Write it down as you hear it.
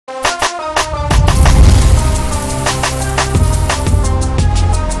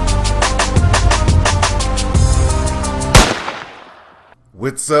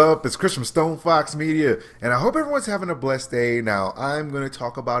What's up? It's Chris from StonefoxMedia, and I hope everyone's having a blessed day. Now, I'm going to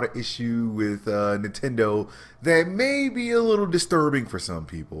talk about an issue with Nintendo that may be a little disturbing for some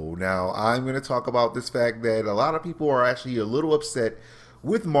people. Now, I'm going to talk about this fact that a lot of people are actually a little upset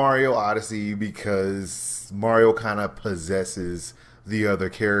with Mario Odyssey because Mario kind of possesses the other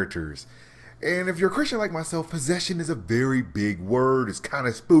characters. And if you're a Christian like myself, possession is a very big word. It's kind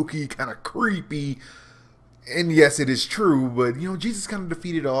of spooky, kind of creepy. And yes, it is true, but Jesus kind of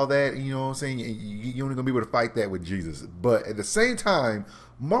defeated all that. You know what I'm saying? You're only gonna be able to fight that with Jesus. But at the same time,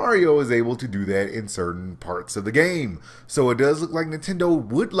 Mario is able to do that in certain parts of the game. So it does look like Nintendo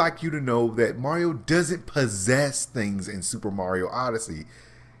would like you to know that Mario doesn't possess things in Super Mario Odyssey.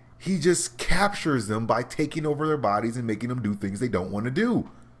 He just captures them by taking over their bodies and making them do things they don't want to do.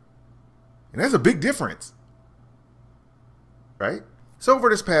 And that's a big difference, right? So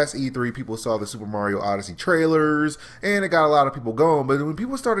over this past E3, people saw the Super Mario Odyssey trailers, and it got a lot of people going, but when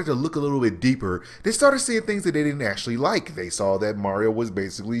people started to look a little bit deeper, they started seeing things that they didn't actually like. They saw that Mario was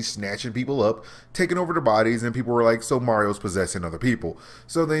basically snatching people up, taking over their bodies, and people were like, so Mario's possessing other people.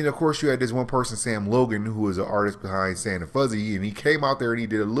 So then, of course, you had this one person, Sam Logan, who is an artist behind Sand and Fuzzy, and he came out there and he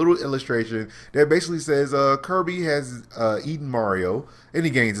did a little illustration that basically says Kirby has eaten Mario, and he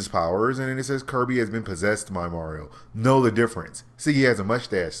gains his powers, and then it says Kirby has been possessed by Mario. Know the difference. See, he has a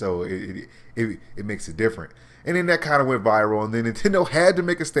mustache, so it makes it different. And then that kind of went viral, and then Nintendo had to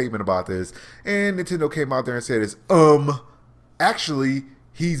make a statement about this, and Nintendo came out there and said, actually,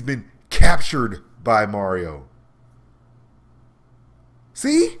 he's been captured by Mario.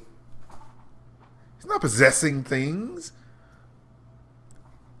 See? He's not possessing things.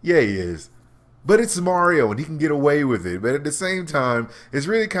 Yeah, he is. But it's Mario, and he can get away with it. But at the same time, it's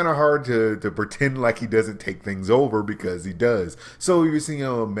really kind of hard to pretend like he doesn't take things over, because he does. So you're seeing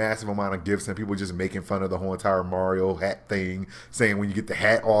a massive amount of gifs and people just making fun of the whole entire Mario hat thing, saying when you get the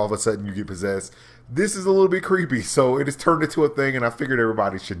hat, all of a sudden you get possessed. This is a little bit creepy, so it has turned into a thing, and I figured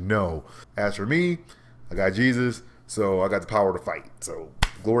everybody should know. As for me, I got Jesus, so I got the power to fight. So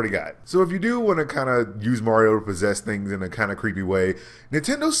glory to God. So if you do want to kind of use Mario to possess things in a kind of creepy way,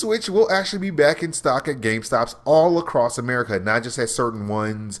 Nintendo Switch will actually be back in stock at GameStops all across America, not just at certain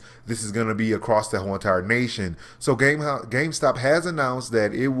ones. This is going to be across the whole entire nation. So GameStop has announced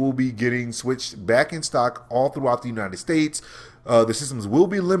that it will be getting Switch back in stock all throughout the United States. The systems will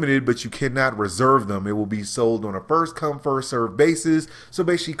be limited, but you cannot reserve them. It will be sold on a first come, first served basis. So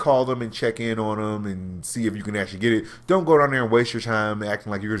basically call them and check in on them and see if you can actually get it. Don't go down there and waste your time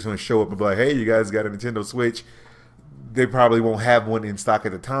acting like you're just going to show up and be like, hey, you guys got a Nintendo Switch. They probably won't have one in stock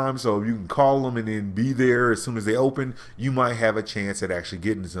at the time, so if you can call them and then be there as soon as they open, you might have a chance at actually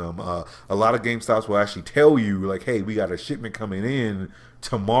getting some. A lot of GameStops will actually tell you, like, hey, we got a shipment coming in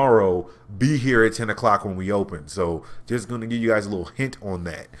tomorrow, be here at 10 o'clock when we open. So just going to give you guys a little hint on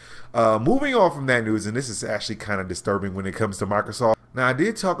that. Moving on from that news, and this is actually kind of disturbing when it comes to Microsoft. Now, I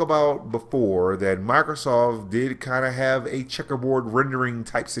did talk about before that Microsoft did kind of have a checkerboard rendering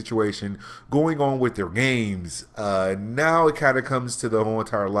type situation going on with their games. Now it kind of comes to the whole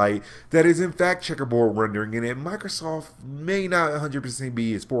entire light that is in fact checkerboard rendering, and that Microsoft may not 100%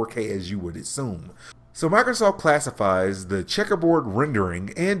 be as 4K as you would assume. So Microsoft classifies the checkerboard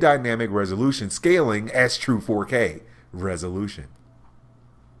rendering and dynamic resolution scaling as true 4K resolution.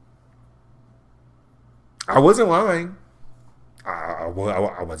 I wasn't lying. I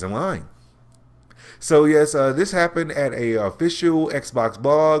wasn't lying. So yes, this happened at a official Xbox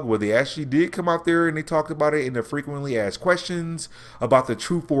blog where they actually did come out there and they talked about it in the frequently asked questions about the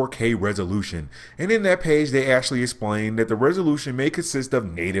true 4K resolution. And in that page, they actually explained that the resolution may consist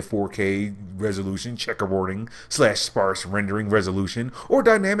of native 4K resolution, checkerboarding, / sparse rendering resolution, or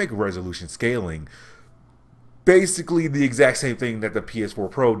dynamic resolution scaling. Basically the exact same thing that the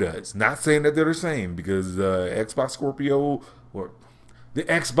PS4 Pro does. Not saying that they're the same, because Xbox Scorpio or the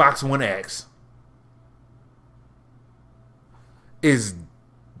Xbox One X is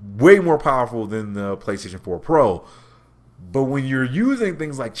way more powerful than the PlayStation 4 Pro. But when you're using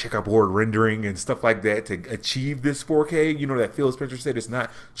things like checkerboard rendering and stuff like that to achieve this 4K, that Phil Spencer said it's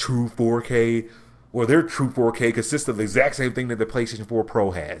not true 4K. Well, their true 4K consists of the exact same thing that the PlayStation 4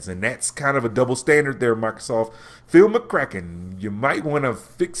 Pro has. And that's kind of a double standard there, Microsoft. Phil McCracken, you might want to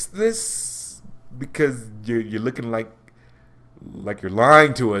fix this, because you're looking like you're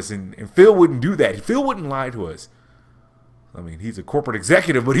lying to us. And Phil wouldn't do that. Phil wouldn't lie to us. I mean, he's a corporate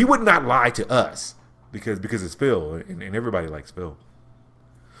executive, but he would not lie to us because it's Phil, and everybody likes Phil.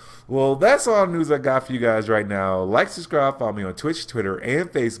 Well, that's all the news I got for you guys right now. Like, subscribe, follow me on Twitch, Twitter,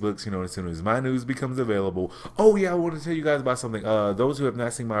 and Facebook, so you know as soon as my news becomes available. Oh yeah, I want to tell you guys about something. Those who have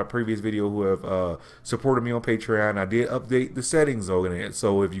not seen my previous video, who have supported me on Patreon, I did update the settings on it.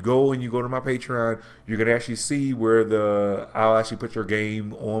 So if you go to my Patreon, you're gonna actually see where I'll actually put your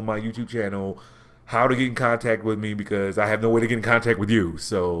game on my YouTube channel, how to get in contact with me, because I have no way to get in contact with you.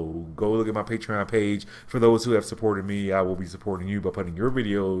 So go look at my Patreon page. For those who have supported me, I will be supporting you by putting your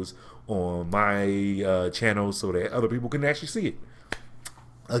videos on my channel so that other people can actually see it.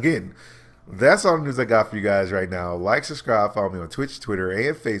 Again, that's all the news I got for you guys right now. Like, subscribe, follow me on Twitch, Twitter,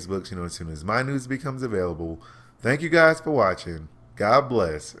 and Facebook, so you know as soon as my news becomes available. Thank you guys for watching. God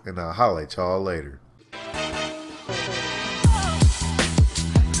bless, and I'll holler at y'all later.